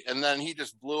Missouri, and then he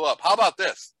just blew up. How about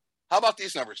this? How about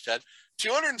these numbers, Ted?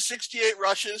 268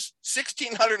 rushes,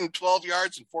 1,612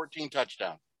 yards, and 14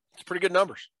 touchdowns. It's pretty good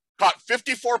numbers. Caught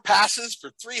 54 passes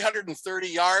for 330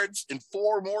 yards and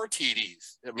 4 more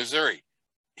TDs at Missouri.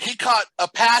 He caught a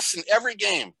pass in every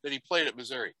game that he played at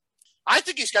Missouri. I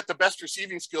think he's got the best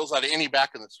receiving skills out of any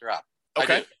back in this draft.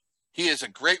 Okay. He is a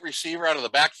great receiver out of the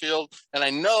backfield, and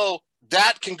I know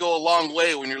that can go a long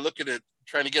way when you're looking at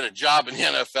trying to get a job in the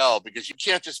NFL because you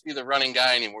can't just be the running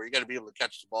guy anymore. You got to be able to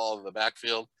catch the ball in the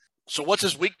backfield. So what's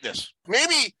his weakness?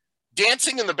 Maybe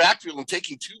dancing in the backfield and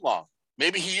taking too long.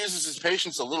 Maybe he uses his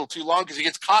patience a little too long because he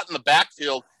gets caught in the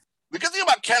backfield. The good thing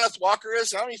about Kenneth Walker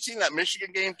is, I don't know if you've seen that Michigan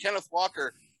game, Kenneth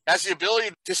Walker has the ability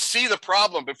to see the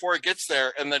problem before it gets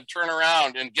there and then turn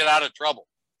around and get out of trouble.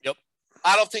 Yep.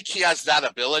 I don't think he has that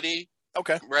ability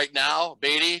right now,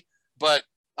 Beatty, but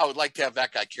I would like to have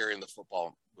that guy carrying the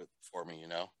football for me, you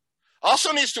know.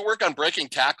 Also needs to work on breaking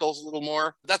tackles a little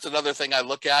more. That's another thing I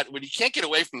look at. When you can't get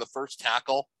away from the first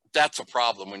tackle, that's a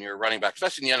problem when you're a running back,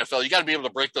 especially in the NFL. You got to be able to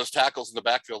break those tackles in the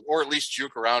backfield or at least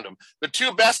juke around them. The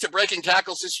 2 best at breaking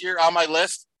tackles this year on my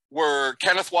list were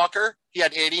Kenneth Walker. He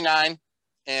had 89.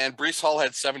 And Breece Hall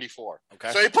had 74.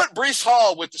 Okay. So you put Breece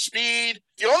Hall with the speed.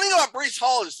 The only thing about Breece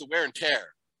Hall is the wear and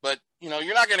tear. But, you know,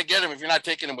 you're not going to get him if you're not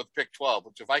taking him with pick 12.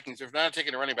 Which the Vikings, if they're not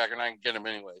taking a running back, you're not going to get him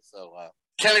anyway. So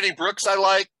Kennedy Brooks I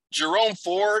like. Jerome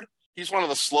Ford, he's one of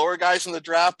the slower guys in the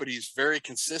draft, but he's very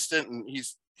consistent. And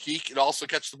he can also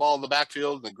catch the ball in the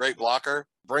backfield and a great blocker.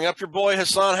 Bring up your boy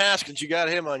Hassan Haskins. You got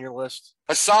him on your list.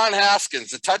 Hassan Haskins,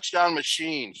 the touchdown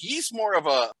machine. He's more of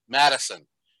a Madison.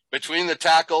 Between the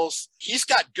tackles, he's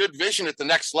got good vision at the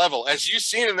next level, as you've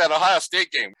seen in that Ohio State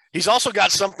game. He's also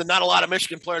got something not a lot of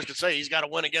Michigan players could say. He's got to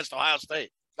win against Ohio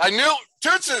State. I knew,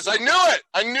 Tootses, I knew it.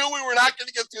 I knew we were not going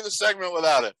to get through the segment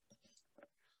without it.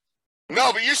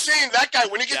 No, but you've seen that guy,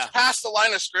 when he gets past the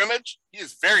line of scrimmage, he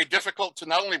is very difficult to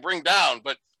not only bring down,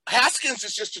 but Haskins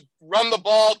is just to run the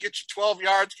ball, get you 12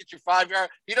 yards, get you 5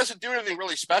 yards. He doesn't do anything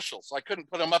really special, so I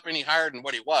couldn't put him up any higher than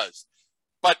what he was.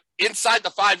 But inside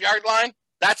the 5-yard line,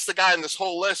 that's the guy in this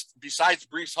whole list besides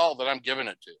Breece Hall that I'm giving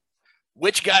it to.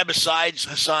 Which guy besides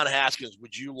Hassan Haskins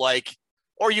would you like,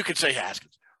 or you could say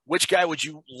Haskins, which guy would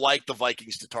you like the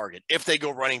Vikings to target if they go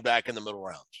running back in the middle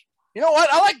rounds? You know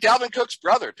what? I like Dalvin Cook's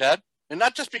brother, Ted. And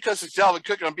not just because it's Dalvin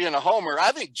Cook and I'm being a homer.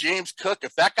 I think James Cook,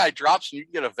 if that guy drops and you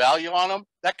can get a value on him,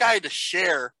 that guy to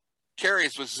share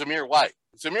carries with Zamir White.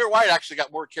 Zamir White actually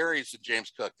got more carries than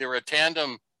James Cook. They were a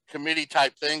tandem committee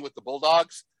type thing with the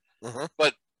Bulldogs.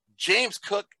 But James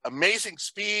Cook, amazing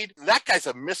speed. That guy's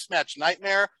a mismatch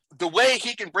nightmare. The way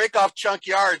he can break off chunk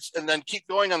yards and then keep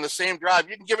going on the same drive,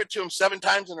 you can give it to him 7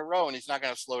 times in a row and he's not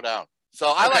going to slow down.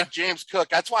 So I like James Cook.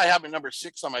 That's why I have him number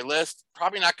 6 on my list.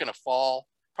 Probably not going to fall.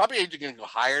 Probably going to go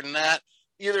higher than that.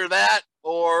 Either that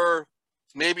or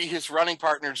maybe his running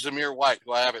partner, Zamir White,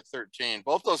 who I have at 13.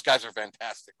 Both those guys are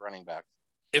fantastic running backs.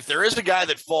 If there is a guy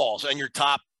that falls in your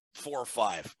top 4 or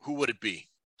 5, who would it be?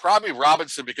 Probably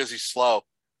Robinson because he's slow.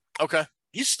 Okay.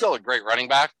 He's still a great running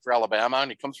back for Alabama, and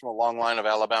he comes from a long line of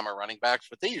Alabama running backs,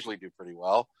 but they usually do pretty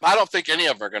well. I don't think any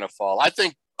of them are going to fall. I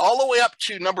think all the way up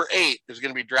to number 8 is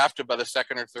going to be drafted by the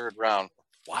 2nd or 3rd round.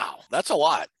 Wow, that's a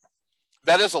lot.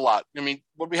 That is a lot. I mean,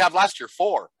 what we have last year,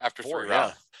 4 after 3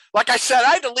 rounds. Like I said,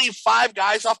 I had to leave 5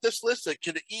 guys off this list that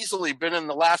could have easily been in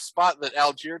the last spot that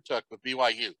Algier took with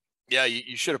BYU. Yeah,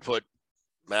 you should have put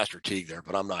Master Teague there,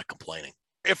 but I'm not complaining.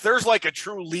 If there's like a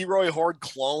true Leroy Horde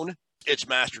clone, it's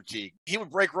Master Teague. He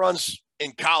would break runs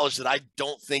in college that I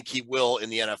don't think he will in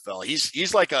the NFL.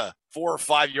 He's like a 4 or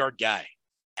 5 yard guy.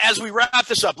 As we wrap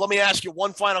this up, let me ask you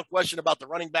one final question about the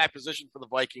running back position for the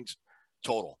Vikings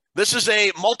total. This is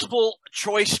a multiple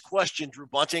choice question, Drew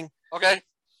Bunting. Okay.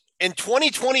 In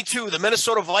 2022, the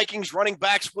Minnesota Vikings running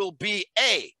backs will be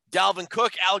A, Dalvin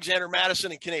Cook, Alexander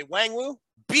Mattison, and Kene Nwangwu.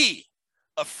 B,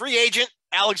 a free agent,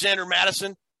 Alexander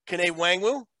Mattison, Kene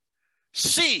Nwangwu.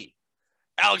 C,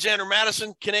 Alexander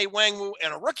Mattison, Kene Nwangwu,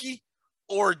 and a rookie.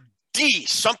 Or D,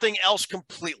 something else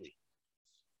completely.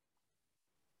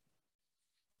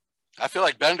 I feel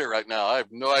like Bender right now. I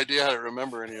have no idea how to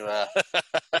remember any of that.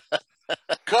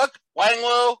 Cook,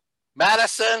 Nwangwu,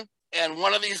 Madison, and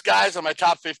one of these guys on my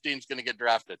top 15 is going to get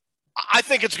drafted. I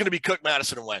think it's going to be Cook,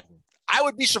 Madison, and Nwangwu. I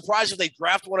would be surprised if they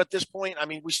draft one at this point. I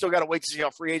mean, we still got to wait to see how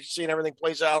free agency and everything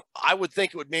plays out. I would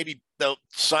think it would maybe they'll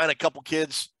sign a couple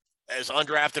kids as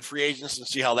undrafted free agents and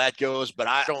see how that goes. But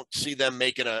I don't see them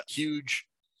making a huge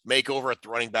makeover at the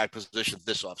running back position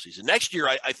this offseason. Next year,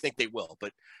 I think they will.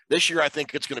 But this year, I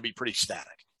think it's going to be pretty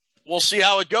static. We'll see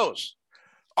how it goes.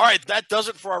 All right, that does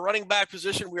it for our running back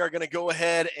position. We are going to go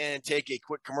ahead and take a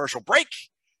quick commercial break,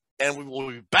 and we will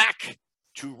be back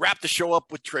to wrap the show up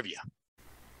with trivia.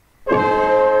 Beware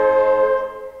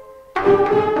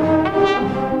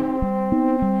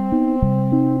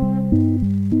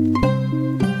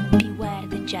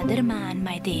the jadder man,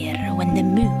 my dear, when the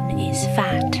moon is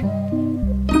fat.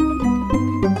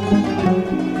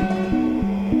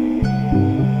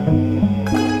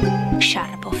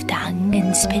 Sharp of tongue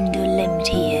and spindle-limbed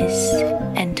he is,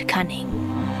 and cunning.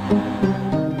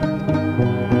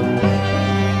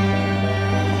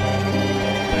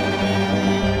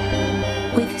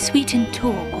 With sweetened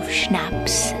talk of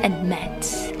schnapps and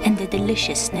mets and the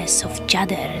deliciousness of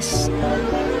judders.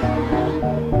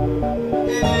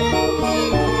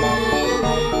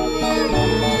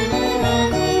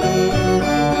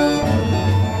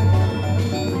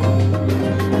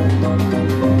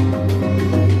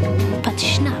 But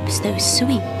schnapps, though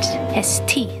sweet, has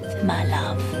teeth, my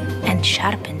love, and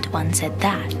sharpened ones at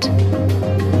that.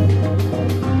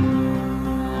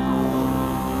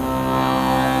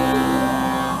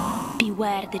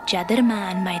 Beware the jadder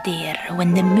man, my dear,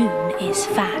 when the moon is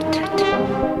fat.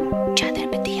 Jadder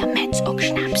betia mets och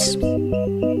schnapps.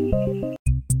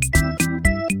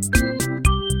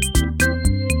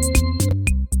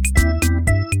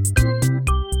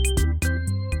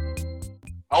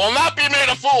 I will not be made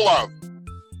a fool of.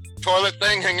 Toilet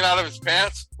thing hanging out of his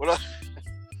pants. What?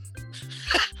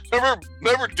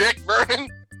 Remember Dick Vernon?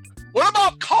 What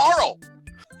about Carl?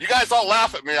 You guys all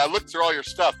laugh at me. I look through all your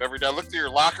stuff every day. I look through your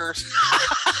lockers.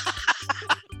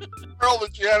 Carl the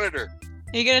janitor.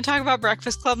 Are you going to talk about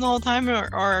Breakfast Club the whole time, or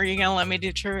are you going to let me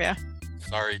do trivia?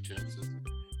 Sorry, Tinses.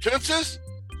 Tinses?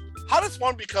 How does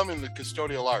one become in the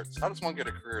custodial arts? How does one get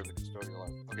a career in the custodial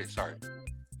arts? Okay, sorry.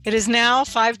 It is now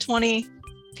 5:20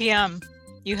 p.m.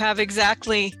 You have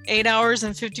exactly 8 hours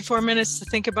and 54 minutes to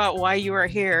think about why you are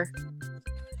here.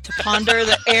 To ponder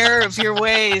the error of your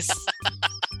ways.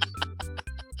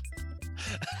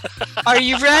 Are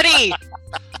you ready?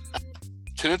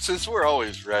 Tinses, we're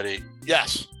always ready.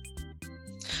 Yes.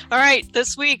 All right,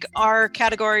 this week our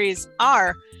categories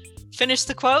are Finish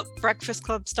the Quote, Breakfast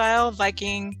Club Style,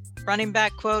 Viking Running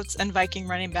Back Quotes, and Viking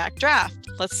Running Back Draft.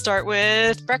 Let's start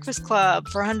with Breakfast Club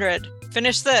for 100.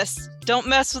 Finish this. Don't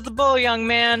mess with the bull, young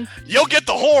man. You'll get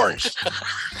the horns.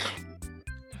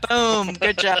 Boom.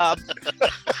 Good job.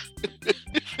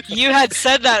 You had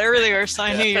said that earlier, so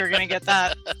I knew you were going to get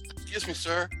that. Excuse me,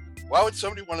 sir. Why would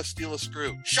somebody want to steal a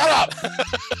screw? Shut up!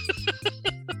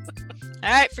 All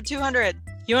right, for 200.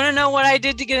 You want to know what I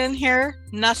did to get in here?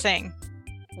 Nothing.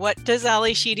 What does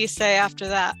Ali Sheedy say after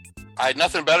that? I had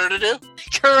nothing better to do?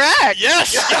 Correct.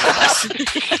 Yes.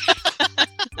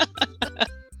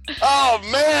 Oh,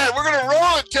 man. We're going to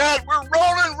roll it, Ted. We're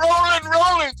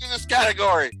rolling through this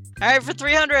category. All right, for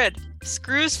 300.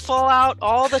 Screws fall out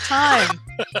all the time.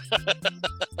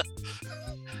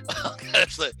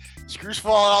 Screws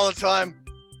fall out all the time.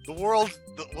 The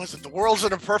world's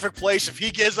in a perfect place. If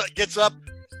he gets up,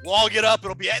 we'll all get up.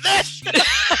 It'll be this.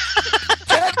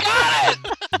 Ted got it.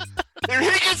 If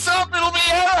he gets up, it'll be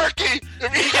anarchy.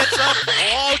 If he gets up,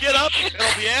 we'll all get up.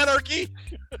 It'll be anarchy.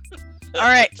 All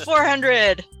right,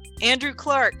 400. Andrew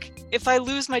Clark. If I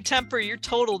lose my temper, you're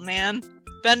totaled, man.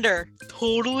 Bender.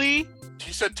 Totally?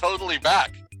 He said totally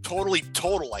back. Totally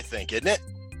total, I think, isn't it?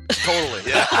 Totally,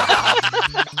 yeah.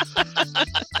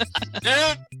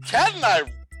 Dude, Ted and I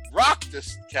rocked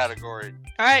this category.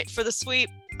 All right, for the sweep.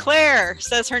 Claire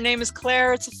says her name is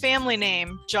Claire. It's a family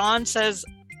name. John says,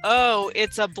 oh,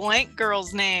 it's a blank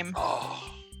girl's name.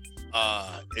 Oh,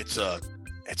 it's a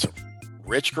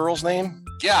rich girl's name?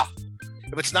 Yeah.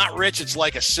 If it's not rich, it's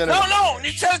like a synonym. No,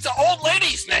 he said it's an old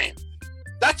lady's name.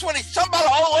 That's when he's something about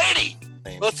an old lady.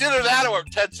 Well, it's either that or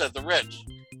what Ted said, the rich.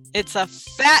 It's a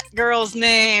fat girl's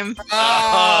name.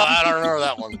 I don't remember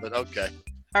that one, but okay.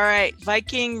 All right,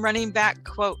 Viking running back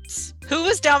quotes. Who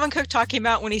was Dalvin Cook talking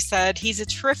about when he said, he's a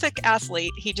terrific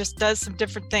athlete, he just does some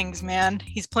different things, man.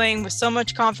 He's playing with so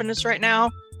much confidence right now.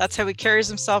 That's how he carries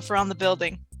himself around the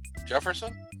building.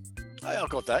 Jefferson? I'll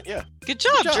go with that, yeah. Good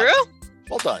job, Drew.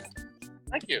 Well done.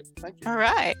 Thank you. All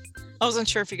right. I wasn't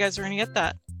sure if you guys were going to get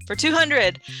that. For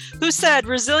 200, who said,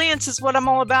 resilience is what I'm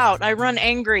all about. I run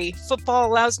angry.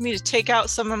 Football allows me to take out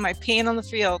some of my pain on the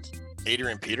field.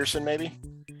 Adrian Peterson, maybe?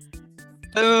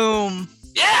 Boom.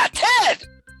 Yeah, Ted.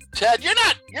 Ted, you're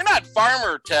not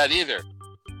farmer Ted either.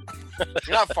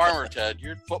 You're not farmer Ted.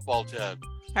 You're football Ted.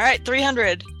 All right,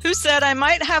 300. Who said I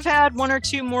might have had 1 or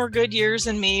 2 more good years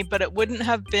in me, but it wouldn't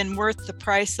have been worth the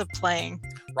price of playing?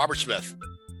 Robert Smith.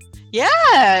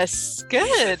 Yes.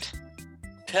 Good.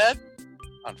 Ted,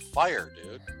 on fire,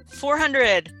 dude.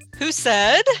 400. Who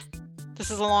said, this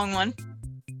is a long one.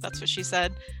 That's what she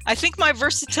said. I think my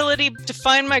versatility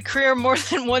defined my career more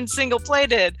than one single play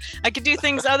did. I could do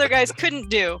things other guys couldn't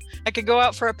do. I could go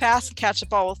out for a pass and catch a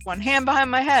ball with one hand behind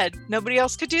my head. Nobody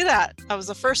else could do that. I was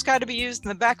the first guy to be used in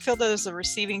the backfield as a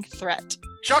receiving threat.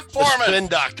 Chuck Foreman. The spin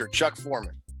doctor, Chuck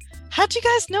Foreman. How'd you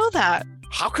guys know that?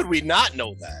 How could we not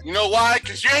know that? You know why?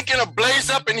 Because you ain't going to blaze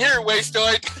up in here,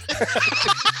 Wastoid.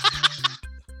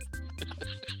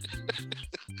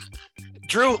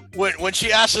 Drew, when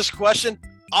she asks this question,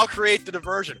 I'll create the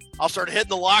diversion. I'll start hitting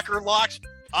the locker locks.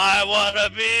 I want to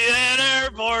be an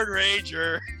airborne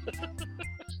ranger.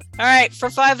 All right, for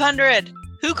 500.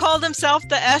 Who called himself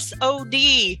the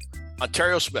SOD?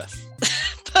 Ontario Smith.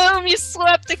 Boom, you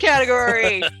swept the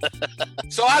category.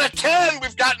 So out of 10,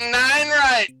 we've gotten 9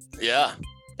 right. Yeah.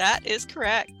 That is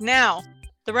correct. Now,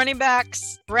 the running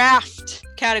backs draft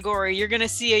category. You're going to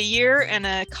see a year and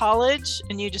a college,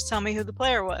 and you just tell me who the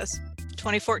player was.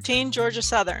 2014, Georgia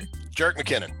Southern. Jerick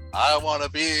McKinnon. I want to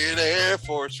be an Air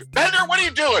Force. Bender, what are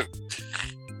you doing?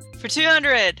 For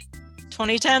 200,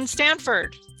 2010,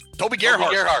 Stanford. Toby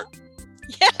Gerhart.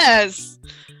 Yes.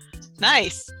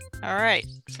 Nice. All right.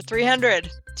 For 300,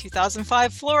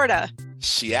 2005, Florida.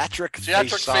 Theatric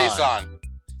Faison.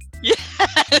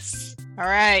 Yes. All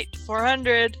right.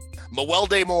 400.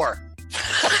 Mewelde Moore.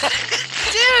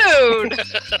 Dude.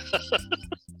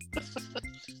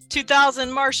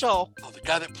 2000, Marshall. Oh, the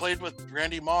guy that played with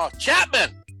Randy Moss.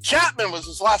 Chapman was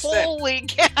his last name. Holy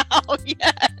cow,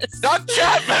 yes. Doug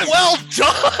Chapman. Well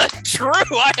done,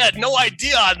 Drew. I had no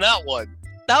idea on that one.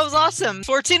 That was awesome.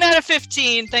 14 out of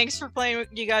 15. Thanks for playing.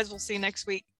 You guys will see you next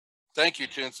week. Thank you,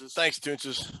 Toonses. Thanks,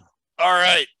 Toonses. All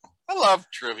right. I love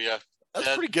trivia.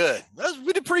 That's pretty good.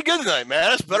 We did pretty good tonight, man.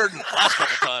 That's better than the last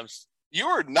couple times. You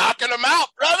were knocking them out,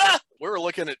 brother. We were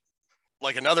looking at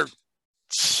like another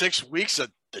 6 weeks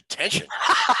of detention.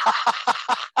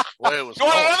 You want another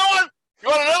one?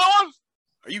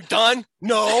 Are you done?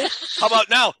 No. How about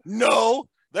now? No.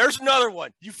 There's another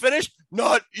one. You finished?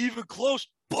 Not even close,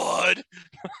 bud.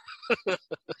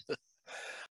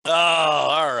 Oh,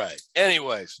 all right.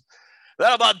 Anyways,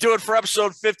 that'll about do it for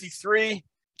episode 53.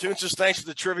 Toonses, thanks for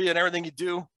the trivia and everything you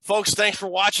do. Folks, thanks for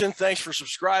watching. Thanks for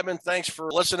subscribing. Thanks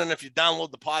for listening. If you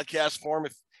download the podcast form,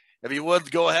 if you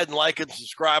would, go ahead and like and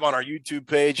subscribe on our YouTube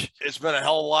page. It's been a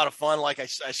hell of a lot of fun. Like I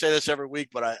say this every week,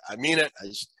 but I mean it. I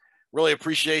just really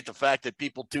appreciate the fact that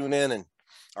people tune in and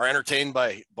are entertained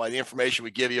by the information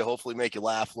we give you, hopefully make you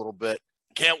laugh a little bit.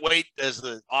 Can't wait as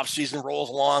the off-season rolls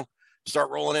along, start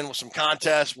rolling in with some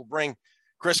contests. We'll bring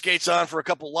Chris Gates on for a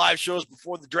couple live shows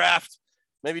before the draft,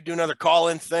 maybe do another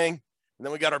call-in thing. And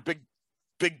then we got our big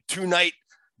 2-night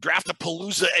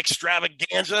Draft-a-Palooza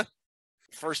extravaganza.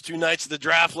 First 2 nights of the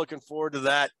draft. Looking forward to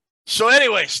that. So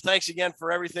anyways, thanks again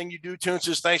for everything you do,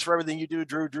 Toonses. Thanks for everything you do,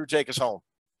 Drew. Drew, take us home.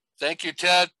 Thank you,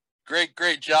 Ted.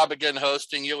 Great job again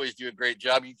hosting. You always do a great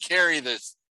job. You carry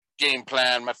this game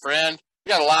plan, my friend.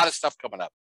 We got a lot of stuff coming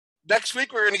up. Next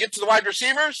week, we're going to get to the wide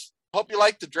receivers. Hope you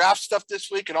liked the draft stuff this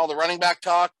week and all the running back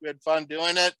talk. We had fun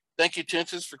doing it. Thank you,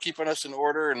 Toonses, for keeping us in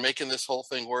order and making this whole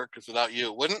thing work, because without you,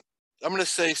 it wouldn't. I'm going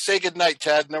to say good night,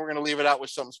 Ted, and then we're going to leave it out with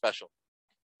something special.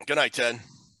 Good night, Ted.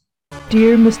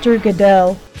 Dear Mr.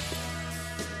 Goodell,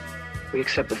 we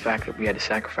accept the fact that we had to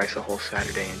sacrifice a whole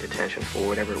Saturday in detention for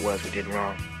whatever it was we did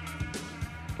wrong.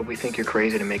 But we think you're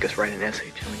crazy to make us write an essay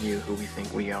telling you who we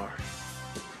think we are.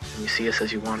 And you see us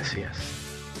as you want to see us.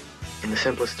 In the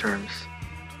simplest terms,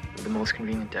 with the most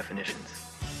convenient definitions.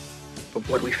 But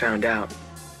what we found out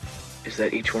is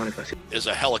that each one of us is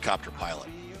a helicopter pilot,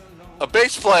 a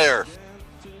bass player,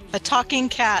 a talking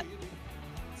cat,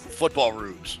 football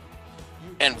rubes.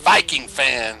 And Viking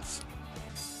fans.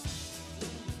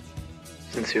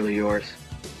 Sincerely yours.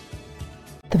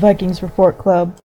 The Vikings Report Club.